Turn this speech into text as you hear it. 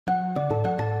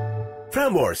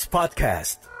Prambors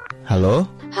Podcast. Halo?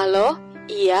 Halo,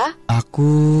 iya?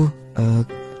 Aku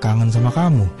kangen sama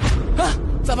kamu. Hah?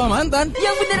 Sama mantan?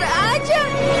 Yang bener aja.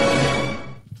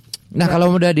 Nah,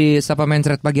 kalau udah di Sapa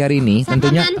Mencret pagi hari ini, Sapa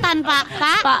tentunya mantan, Pak.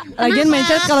 Pak, lagian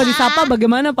mencret kalau disapa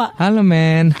bagaimana, Pak? halo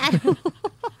men.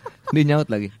 Dia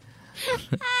nyaut lagi.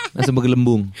 Langsung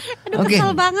bergelembung. Oke.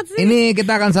 kesel banget sih. Ini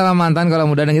kita akan sama mantan kalau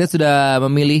muda, dan kita sudah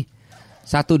memilih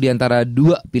satu di antara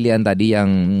dua pilihan tadi yang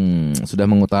sudah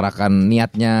mengutarakan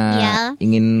niatnya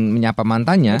ingin menyapa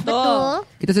mantannya. Betul.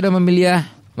 Kita sudah memilih.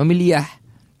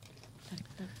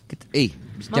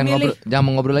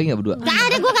 Jangan ngobrol lagi nggak berdua? Gak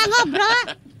ada, gue gak ngobrol.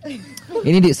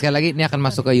 Ini sekali lagi ini akan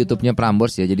masuk ke YouTube-nya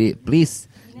Prambors ya. Jadi please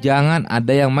jangan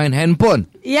ada yang main handphone.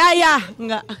 Iya,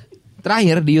 enggak.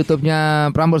 Terakhir di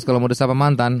YouTube-nya Prambors kalau muda sapa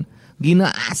mantan,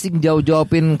 Gina asik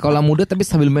jawab-jawabin kalau muda tapi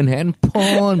sambil main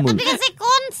handphone. Tapi kan saya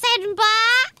konsen,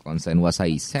 Pak. Konsen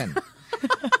wasaisen.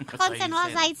 Konsen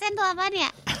wasaisen tuh apaan ya?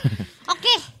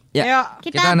 Oke. Ya, Ayo,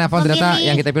 kita nelfon ternyata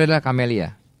yang kita pilih adalah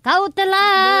Camelia. Kau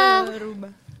telah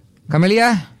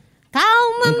Camelia? Kau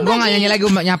Gue gak nyanyi lagi,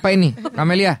 gue nyapa ini.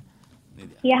 Camelia?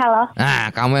 Iya, halo. Nah,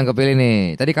 kamu yang kepilih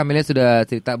nih. Tadi Camelia sudah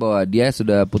cerita bahwa dia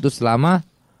sudah putus selama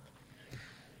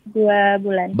 2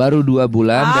 bulan. baru 2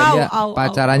 bulan. Dan dia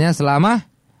pacarannya selama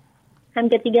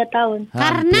Hampir 3 tahun.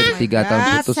 hampir 3 tahun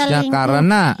putusnya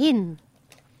karena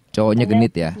cowoknya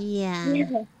genit ya. Iya.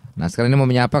 Nah, sekarang ini mau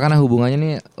menyapa karena hubungannya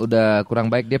nih udah kurang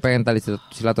baik. Dia pengen tali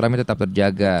silaturahmi tetap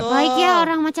terjaga. Baik ya,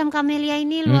 orang macam Camelia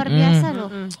ini luar biasa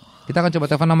loh. Kita akan coba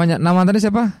telepon namanya. Nama mantannya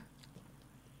siapa?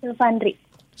 Silvandri.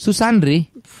 Susandri.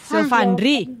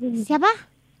 Silvandri. Siapa?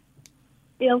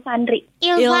 Silvandri.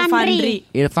 Ilvandri.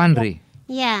 Ilvandri.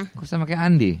 Iya. Kok sama kayak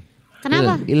Andi?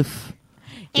 Kenapa?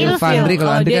 Ilvandri,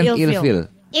 kalau Andi kan Ilfil.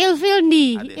 Ilvildi.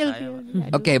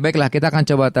 Oke, baiklah, kita akan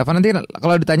coba telepon. Nanti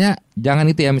kalau ditanya jangan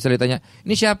itu ya, misalnya ditanya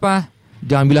ini siapa,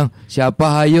 jangan bilang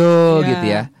siapa hayo gitu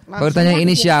ya. Kalau ditanya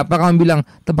ini siapa, kamu bilang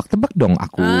tebak-tebak dong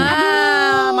aku.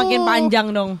 Makin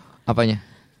panjang dong. Apanya?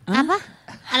 Apa?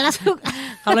 Langsung.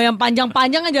 Kalau yang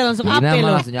panjang-panjang aja langsung Gina apa mah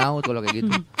loh. langsung nyaut kalau kayak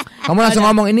gitu. Kamu langsung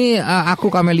ngomong ini aku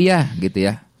Camelia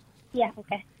gitu ya. Iya,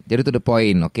 oke. Jadi to the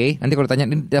point, oke? Nanti kalau ditanya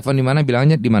ini telepon di mana,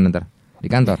 bilangnya di mana ntar? Di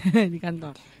kantor. Di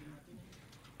kantor.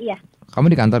 Iya. Kamu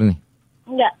di kantor nih?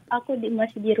 Enggak, aku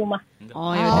masih di rumah.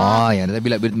 Oh ya. Oh ya, nanti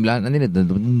bilang nanti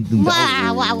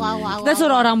Wah. Kita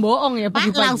suruh orang bohong ya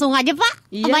Pak, pagi-pagi. langsung aja, Pak.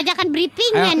 Iya. Kebanyakan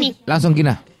briefingnya nih. Langsung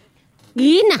Gina.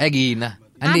 Gina. Gina.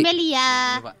 Andi. Camelia.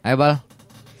 Ayo Bal.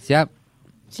 Siap.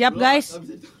 Siap guys.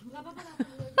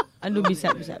 Aduh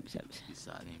bisa. Bisa.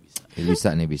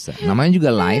 Namanya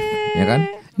juga live, ya kan?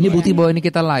 Ini bukti bahwa ini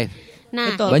kita live.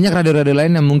 Nah, Betul. Banyak radio-radio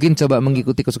lain yang mungkin coba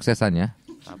mengikuti kesuksesannya.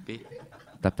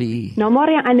 Tapi Nomor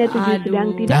yang Anda tuju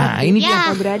sedang tidak nah, ini dia.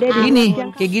 aktif. Berada di Ini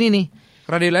kayak gini nih.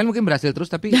 Radio lain mungkin berhasil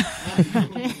terus tapi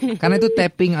karena itu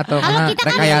tapping atau kalau karena kita kan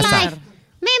rekayasa. live,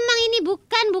 memang ini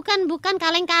bukan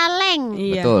kaleng-kaleng.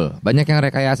 Iya. Betul. Banyak yang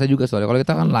rekayasa juga soalnya kalau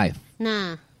kita kan live.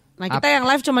 Nah, Nah kita yang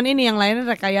live cuman ini, yang lainnya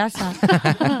rekayasa.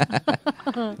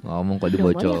 Ngomong kok Nomor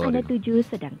yang dibocor. Anda tuju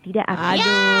sedang tidak aktif.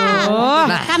 Aduh.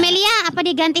 Camelia apa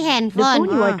diganti The handphone?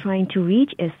 phone you are trying to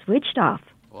reach is switched off.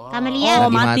 Camelia, Oh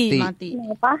Lagi mati.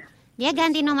 Kenapa? dia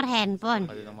ganti nomor handphone.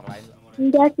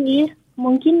 Enggak sih.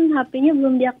 Mungkin HP-nya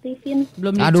belum diaktifin.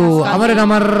 Belum Aduh, dicas. kamu ada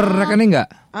nomor rekening nggak?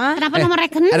 Kenapa nomor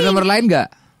rekening? Ada nomor lain nggak?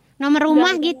 Nomor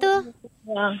rumah gitu.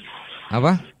 Doang.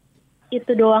 Apa?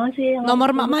 Itu doang sih. Yang Nomor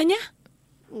mamanya?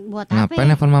 Buat apa? Ngapain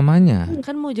Ya? nelfon mamanya?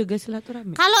 Kan mau jaga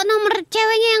silaturahmi. Kalau nomor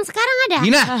ceweknya yang sekarang ada?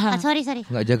 Gina. Sorry.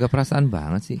 Nggak jaga perasaan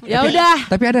banget sih. Ya udah.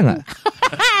 Tapi ada nggak?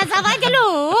 Sama aja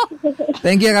lu.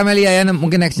 Thank you Camelia ya.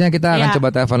 Mungkin nextnya kita akan Ya.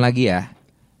 coba telepon lagi ya.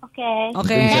 Oke. Oke.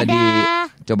 Mungkin bisa Dadah.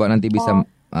 coba nanti bisa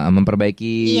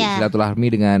memperbaiki Iya. silaturahmi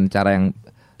dengan cara yang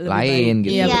lain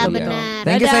baik. gitu. Iya, Iya betul ya. benar.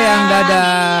 Thank you Dadah. sayang,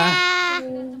 dadah.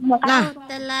 Nah,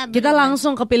 kita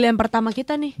langsung ke pilihan pertama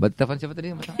kita nih. Buat telepon siapa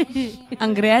tadi yang pertama?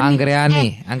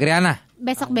 Anggreni. Anggreni.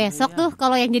 Besok-besok tuh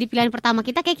kalau yang jadi pilihan pertama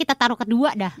kita kayak kita taruh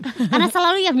kedua dah. Karena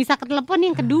selalu yang bisa ke telepon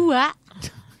yang kedua.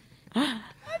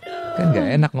 Kan gak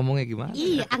enak ngomongnya gimana?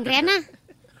 Iya, Anggrena.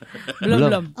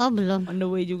 Belum. Oh, belum. On the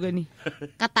way juga nih.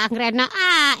 Kata Anggrena,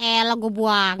 elah gue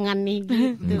buangan nih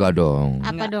gitu. Enggak dong.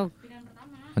 Apa dong?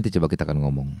 Nanti coba kita akan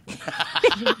ngomong.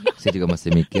 Saya juga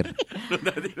masih mikir.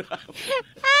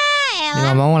 Ini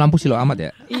ngomong lampu silo amat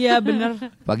ya. Iya bener.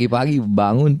 Pagi-pagi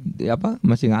bangun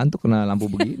masih ngantuk kena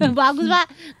lampu begini. Bagus, Pak.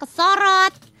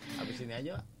 Kesorot.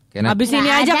 Kayaknya Abis ini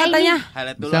Nggak aja ada katanya.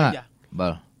 bisa nggak,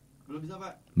 Bal?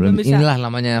 Belum bisa. Inilah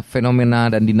namanya fenomena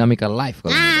dan dinamika live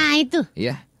kalau Nah, itu.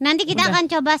 Iya. Nanti kita akan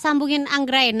coba sambungin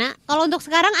Anggrena. Kalau untuk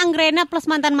sekarang Anggrena plus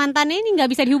mantan-mantannya ini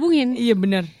nggak bisa dihubungin. Iya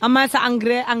bener. Sama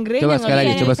seanggrenya Coba sekali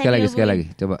lagi, bisa coba sekali dihubungin. lagi.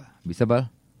 Coba. Bisa, Bal?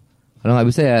 Kalau nggak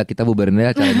bisa ya kita bubarin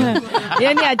aja acaranya.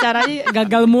 Ya nih acaranya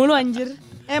gagal mulu anjir.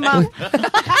 Maaf.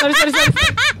 sorry.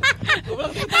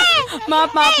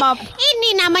 Maaf. Ini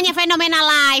namanya fenomena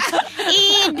live.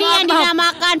 Ini yang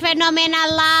dinamakan fenomena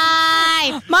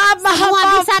live. Maaf.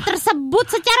 Semua bisa tersebut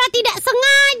secara tidak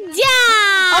sengaja.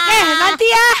 Oke, nanti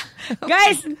ya.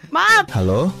 Guys, maaf.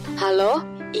 Halo,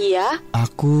 Iya.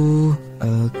 aku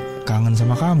kangen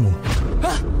sama kamu.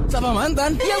 Hah? Sama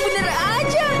mantan? Yang bener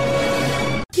aja.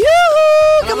 Yuhu,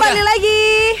 kembali lagi.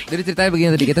 Jadi ceritanya begini,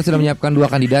 tadi kita sudah menyiapkan 2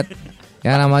 kandidat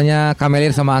yang namanya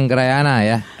Kamelia sama Anggrayana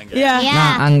ya. Iya.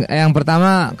 Nah, yang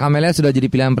pertama Kamelia sudah jadi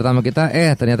pilihan pertama kita.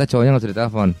 Ternyata cowoknya nggak usah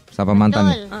ditelepon, siapa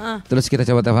mantan. Terus kita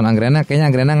coba telepon Anggrayana,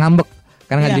 kayaknya Anggrayana ngambek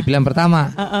karena nggak jadi pilihan pertama.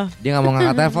 Dia nggak mau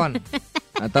ngangkat telepon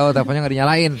atau teleponnya nggak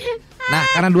dinyalain. Nah,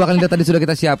 karena 2 kandidat tadi sudah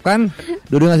kita siapkan,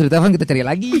 dua-dua nggak usah ditelepon, kita cari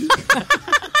lagi.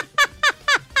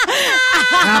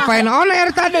 Ngapain on air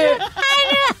tadi?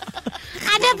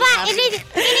 Ada Pak, ini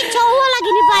cowok lagi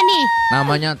nih Pak nih.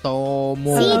 Namanya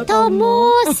Tomo. Si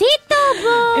Tomo.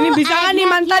 Ini bisa kan nih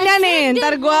mantannya nih?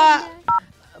 Ntar gue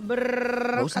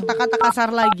berkata-kata kasar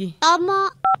lagi. Tomo,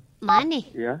 mana?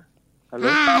 Iya. Halo.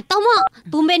 Tomo,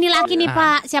 tumben nih laki nih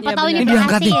Pak. Siapa tahu ini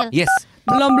diangkat nih. berhasil. Yes.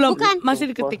 Belum. Bukan.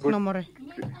 Masih diketik nomornya.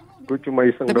 Gue cuma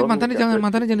iseng Tapi doang. mantannya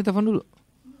jangan ditelepon dulu.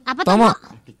 Apa Tomo?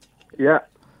 Iya.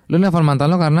 Lu nelfon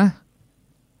mantan lo karena?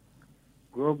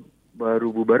 Gue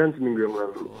baru bubaran seminggu yang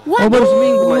lalu. Oh, baru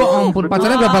seminggu. Ya ampun.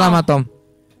 Pacarnya berapa lama, Tom?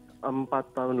 4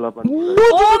 tahun 8 bulan.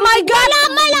 Oh my god,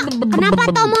 lama lah. Kenapa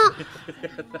Tomo?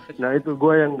 Nah itu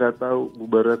gue yang nggak tahu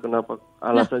bubarnya kenapa.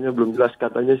 Alasannya belum jelas.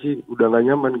 Katanya sih udah nggak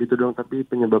nyaman gitu dong. Tapi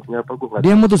penyebabnya apa gue nggak tahu.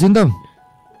 Dia mutusin, Tom?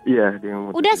 Iya, dia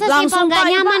yang mutusin. Udah sesimpel nggak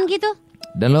nyaman gitu.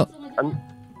 Dan lo?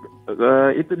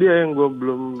 Itu dia yang gue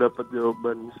belum dapat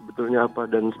jawaban sebetulnya apa.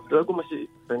 Dan sebetulnya gue masih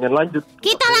pengen lanjut.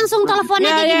 Kita langsung telepon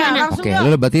aja gimana? Oke,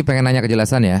 lu berarti pengen nanya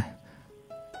kejelasan ya?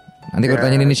 Nanti kalau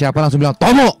tanya ini siapa langsung bilang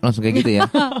Tomo, langsung kayak gitu ya.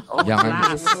 Jangan.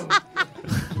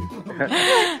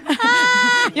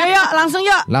 Yuk, langsung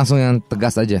yuk. Langsung yang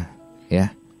tegas aja,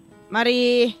 ya.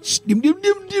 Mari. Diam.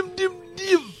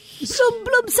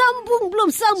 Belum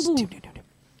sambung. Diam.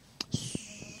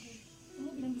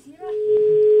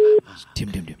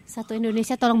 Satu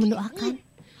Indonesia tolong mendoakan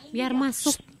biar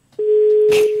masuk.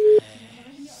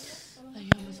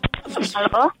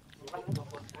 Halo?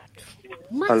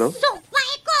 Halo? Masuk Pak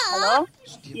Eko. Halo?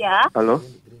 Ya? Halo?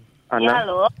 Ana? Ya,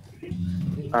 halo?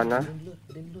 Ana?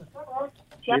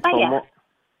 Siapa ini ya? Tomo.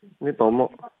 Ini Tomo.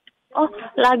 Oh,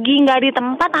 lagi nggak di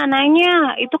tempat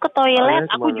anaknya. Itu ke toilet.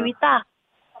 Anaknya Aku kemana? Juwita.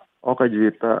 Oh, Kak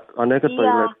Juwita. Anaknya ke Iya.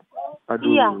 toilet. Aduh.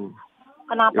 Iya.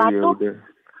 Kenapa Ya tuh? udah.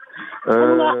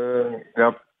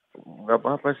 Enggak. Nggak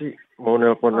apa-apa sih. Mau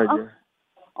nelpon aja.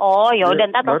 Oh, ya udah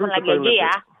ntar Baru telepon ke lagi aja toilet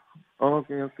ya. Oh,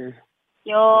 oke.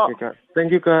 Yuk. Oke, Kak.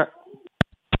 Thank you, Kak.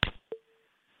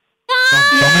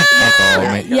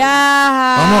 Tomek. Ya.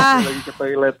 Tomo. Lagi ke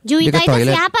toilet. Juwita Dia ke itu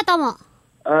toilet. siapa Tomo?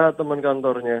 Teman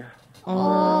kantornya.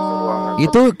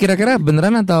 Itu kira-kira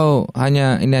beneran atau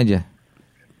hanya ini aja?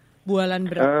 Bualan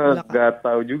belakang. Nggak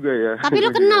tahu juga ya. Tapi lu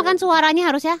kenal kan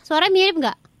suaranya harus ya? Suaranya mirip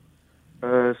nggak?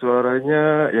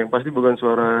 Suaranya yang pasti bukan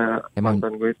suara Emang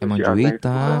mantan gue itu. emang si Ana itu.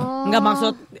 Juwita. Enggak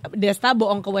maksud Desta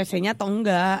bohong ke WC-nya atau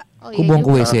enggak? Kok buang ke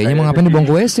WC-nya? Mau ngapain dibuang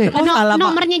ke WC? Oh, salah, Pak.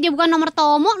 Nomornya dia bukan nomor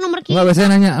Tomo, nomor kita. Enggak, WC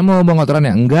nanya mau buang kotoran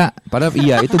ya? Enggak. Padahal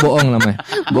iya, itu bohong namanya.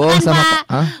 Bohong sama Pak.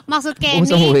 Hah? Maksud Bohong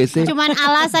sama Kenny WC. cuman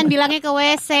alasan bilangnya ke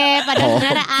WC padahal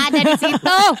sebenarnya ada di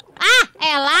situ.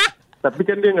 Elah. Tapi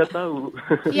kan dia nggak tahu.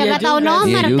 Ya nggak tahu nomor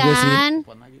Iya juga sih. kan.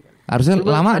 Harusnya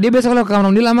lama. Dia biasa kalau ke kamar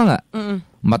mandi lama nggak?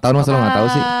 4 tahun masa lo nggak tahu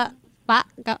sih? Pak,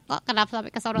 kok kenapa sampai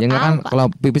ke sono Ya nggak kan tahu, Pak? kalau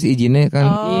pipis izinnya kan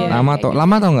lama atau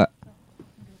nggak?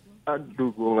 Aduh,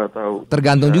 gue nggak tahu.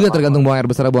 Tergantung buang air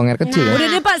besar buang air kecil ya. Udah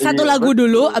deh Pak, satu lagu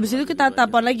dulu, abis itu kita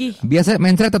telepon lagi. Biasa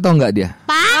mencret atau enggak dia?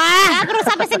 Pak, nggak perlu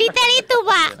sampai sedetail itu,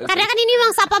 Pak. Karena kan ini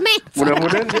memang sapa match.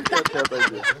 Mudah-mudahan dia sehat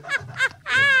aja.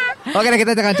 Oke,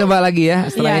 kita akan coba lagi ya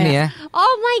setelah ini ya.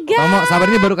 Oh my god. Tomo, sabar,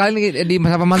 ini baru kali ini di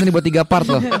Sapa Mantan ini buat 3 part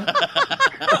loh.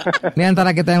 Ini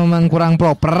antara kita yang memang kurang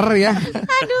proper ya.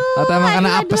 Atau emang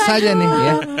karena apes saja nih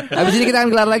ya. Habis ini kita akan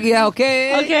gelar lagi ya, oke?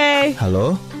 Oke.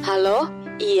 Halo,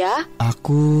 Iya.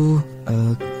 aku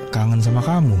kangen sama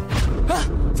kamu. Hah?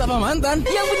 Sama mantan?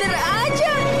 Yang bener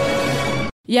aja.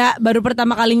 Ya, baru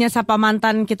pertama kalinya Sapa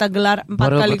Mantan kita gelar 4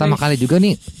 Baru kali. pertama guys. kali juga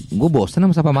nih. Gue bosan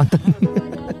sama Sapa Mantan.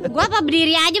 Gua apa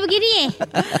berdiri aja begini?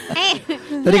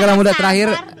 Tadi kalau udah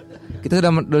terakhir kita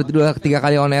sudah 3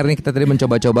 kali on air nih. Kita tadi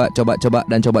mencoba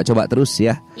terus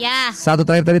ya. Ya. Satu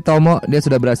terakhir tadi Tomo, dia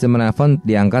sudah berhasil menelpon,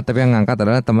 diangkat, tapi yang ngangkat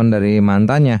adalah teman dari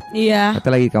mantannya. Iya. Kita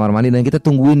lagi di kamar mandi dan kita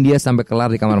tungguin dia sampai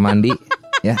kelar di kamar mandi.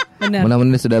 Ya. Benar.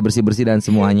 Mudah-mudahan dia sudah bersih-bersih dan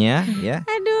semuanya ya.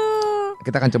 Aduh.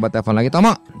 Kita akan coba telepon lagi,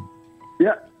 Tomo.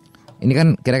 Ya. Ini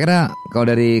kan kira-kira kalau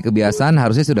dari kebiasaan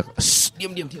harusnya sudah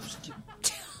diam.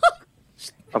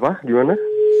 Apa? Gimana?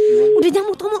 Udah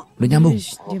nyambung Tomo. Udah nyambung.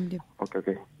 Diam.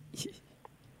 Oke.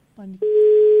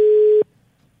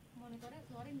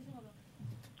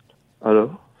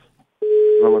 Halo.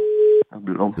 Selamat.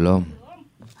 Belum.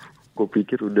 Gue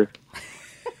pikir udah.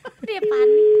 Dia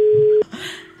panik.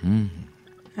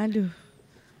 Aduh.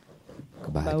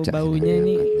 Kebaca Bau-baunya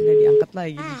ini nggak diangkat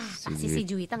lagi. Si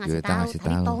Juwita ngasih tahu.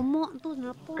 Tadi Tomo tuh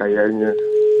nelpon. Kayaknya.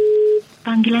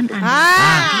 Panggilan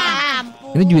Anda.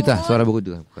 Ini Juwita, suara buku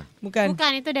juga bukan?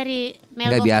 Bukan, itu dari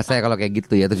Melbourne. Nggak biasa ya kalau kayak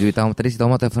gitu ya. Terus Juwita tadi si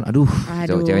Tomo telepon, aduh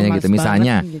ceweknya gitu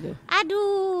misalnya. Gitu.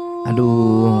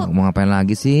 Aduh, mau ngapain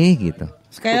lagi sih gitu.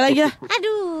 Sekali lagi ya.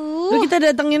 Aduh. Lu kita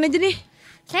datengin aja nih.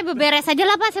 Saya beberes aja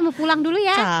lah Pak, saya mau pulang dulu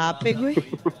ya. Capek gue.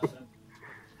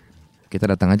 Kita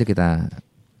datang aja, kita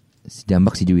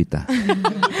jambak si Juwita.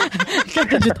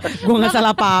 Gue nggak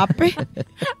salah apa-apa.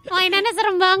 Mainannya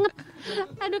serem banget.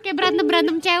 Aduh, kayak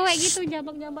berantem cewek gitu,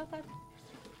 jambak-jambakan.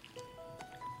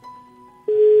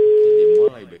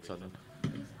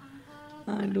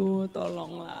 Aduh,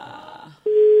 tolonglah.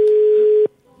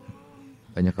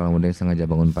 Banyak kalau muda yang sengaja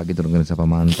bangun pagi turun sapa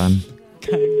mantan.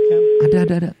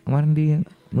 Gagal. Ada. Kemarin dia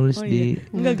nulis di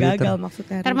Enggak gagal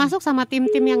maksudnya. Termasuk sama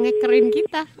tim-tim yang ngekerin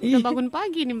kita. Udah bangun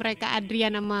pagi nih mereka,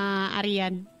 Adrian sama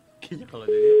Aryan.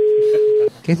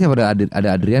 Kayaknya ada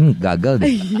Adrian gagal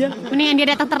deh. Iya. Mendingan dia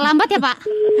datang terlambat ya Pak.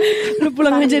 Lu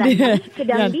pulang aja deh.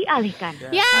 Sedang dialihkan.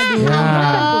 Ya.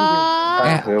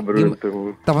 Nggak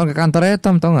beruntung. Telepon ke kantornya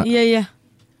Tom, tau nggak? Iya.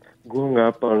 Gue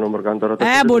nggak hafal nomor kantor.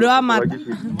 Bodo amat.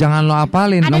 Jangan lo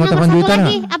apalin. Ada Nomor telepon satu Juwita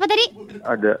lagi. nggak? Apa tadi?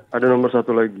 Ada nomor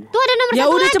satu lagi. Tuh ada nomor Ya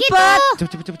satu udah lagi cepet.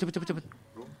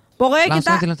 Pokoknya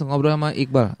Langsung ngobrol sama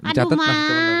Iqbal. Dicatat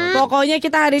langsung. Pokoknya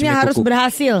kita hari ini harus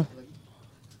berhasil.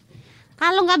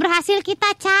 Kalau nggak berhasil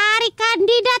kita cari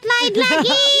kandidat lain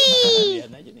lagi.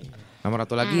 Nomor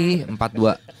satu lagi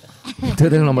 42. Itu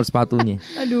adalah nomor sepatunya.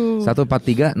 Aduh.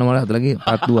 143, nomor satu lagi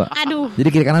 42. Aduh. Jadi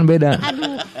kiri kanan beda.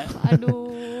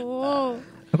 Aduh.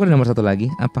 Aku ada nomor satu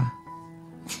lagi, apa?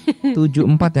 74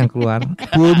 yang keluar.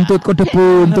 Kode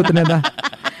buntut ternyata.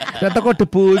 Ternyata kode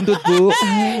buntut, Bu.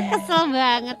 Kesel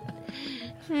banget.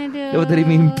 Aduh. Dapat dari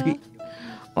mimpi.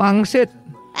 Wangsit.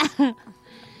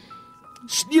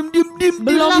 Diam.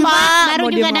 Belum Pak,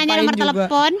 baru juga nanya nomor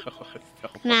telepon.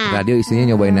 Nah, Radio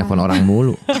isinya nyobain nelfon orang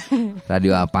mulu.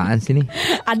 Radio apaan sih nih?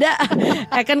 Ada.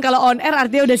 Kan kalau on air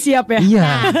artinya udah siap ya. Iya.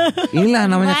 Inilah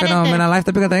namanya fenomena live,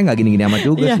 tapi katanya nggak gini-gini amat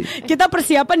juga sih. Kita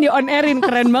persiapan di on airin,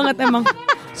 keren banget emang.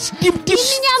 Ini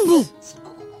nyambung.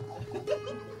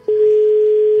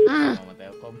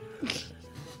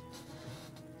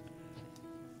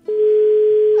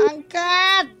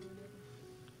 Angkat.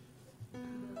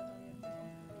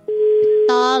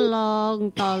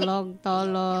 Tolong.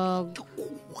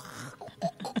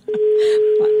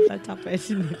 Pak, capek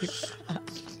sendiri.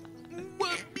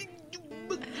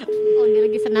 Oh, dia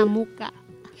lagi senam muka.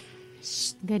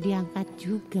 Gak diangkat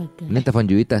juga, guys. Ini telepon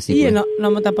Juwita sih. Iya,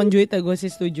 nomor telepon Juwita gue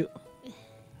sih setuju.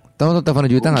 Tahu untuk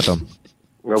telepon Juwita nggak, Tom?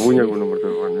 Nggak punya gue nomor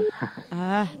teleponnya.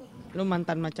 Lu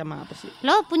mantan macam apa sih?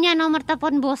 Lo punya nomor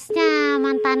telepon bosnya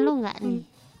mantan lo nggak nih?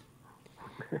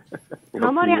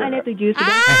 Nomor yang Anda tuju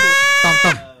sudah.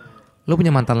 Tom. Lu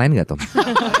punya mantan lain nggak, Tom?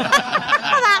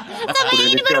 Sama yang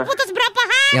ini baru putus berapa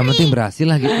hari? Yang penting berhasil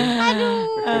lah gitu. Aduh.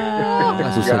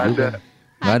 Susah juga.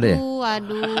 Nggak ada ya?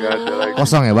 Aduh.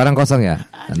 Kosong ya, barang kosong ya.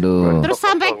 Aduh. Terus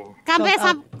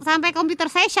sampai komputer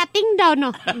saya shutting down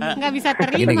loh. Nggak bisa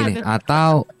terima Gini. tuh.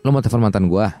 Atau lu mau telepon mantan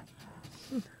gua?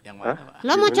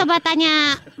 Lo mau coba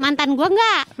tanya mantan gua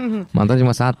nggak? Mantan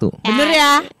cuma satu. Bener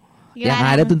ya? Yang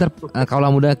ada tuh ntar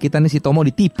kaulah muda kita nih si Tomo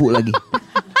ditipu lagi.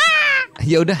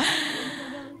 Ya udah.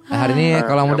 Hari ini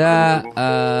kaulah muda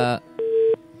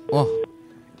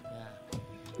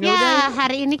Ya,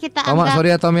 hari ini kita Tom, anggap. sorry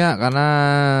ya Tom ya, karena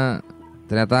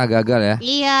ternyata gagal ya.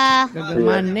 Iya.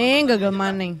 Gagal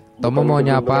maning. Tomo mau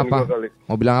nyapa apa?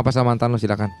 Mau bilang apa sama mantan lu,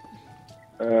 silakan.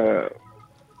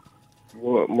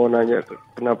 Gue mau nanya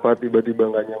kenapa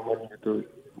tiba-tiba nggak nyaman gitu.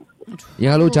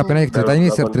 Ya lu ucapin aja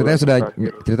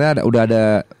ceritanya udah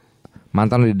ada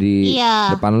mantan lu di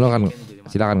depan lu kan,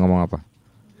 silakan ngomong apa.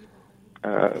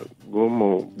 Gue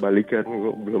mau balikan,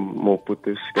 gue belum mau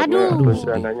putus karena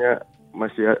rencananya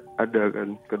masih ada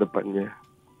kan ke depannya.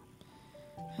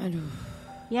 Aduh.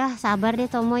 Ya sabar deh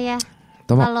Tomo ya.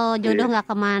 Tomo, kalau jodoh nggak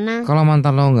kemana. Kalau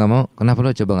mantan lo nggak mau, kenapa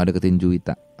lo coba nggak deketin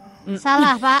Juwita?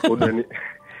 Salah Pak. Udah nih,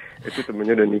 itu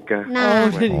temennya udah nikah.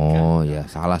 Nah. Oh ya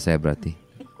salah saya berarti.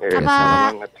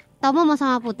 Apa Tomo mau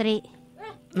sama Putri?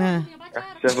 Nah.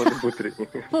 Siapa tuh Putri?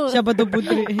 Siapa tuh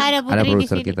Putri? Ada Putri ada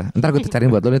produser kita. Ntar gue cariin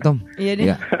buat lo nih Tom. Iya deh.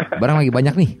 Ya, barang lagi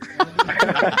banyak nih.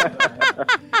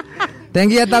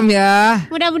 Thank you ya Tam ya.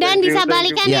 Mudah-mudahan bisa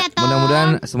balikan ya Tom. Mudah-mudahan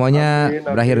semuanya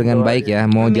berakhir dengan baik ya.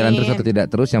 Mau jalan terus atau tidak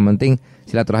terus, yang penting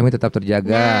silaturahmi tetap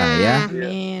terjaga ya.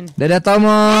 Amin. Dadah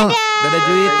Tomo. Dadah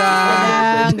Juwita.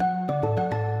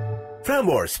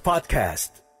 Prambors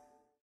Podcast.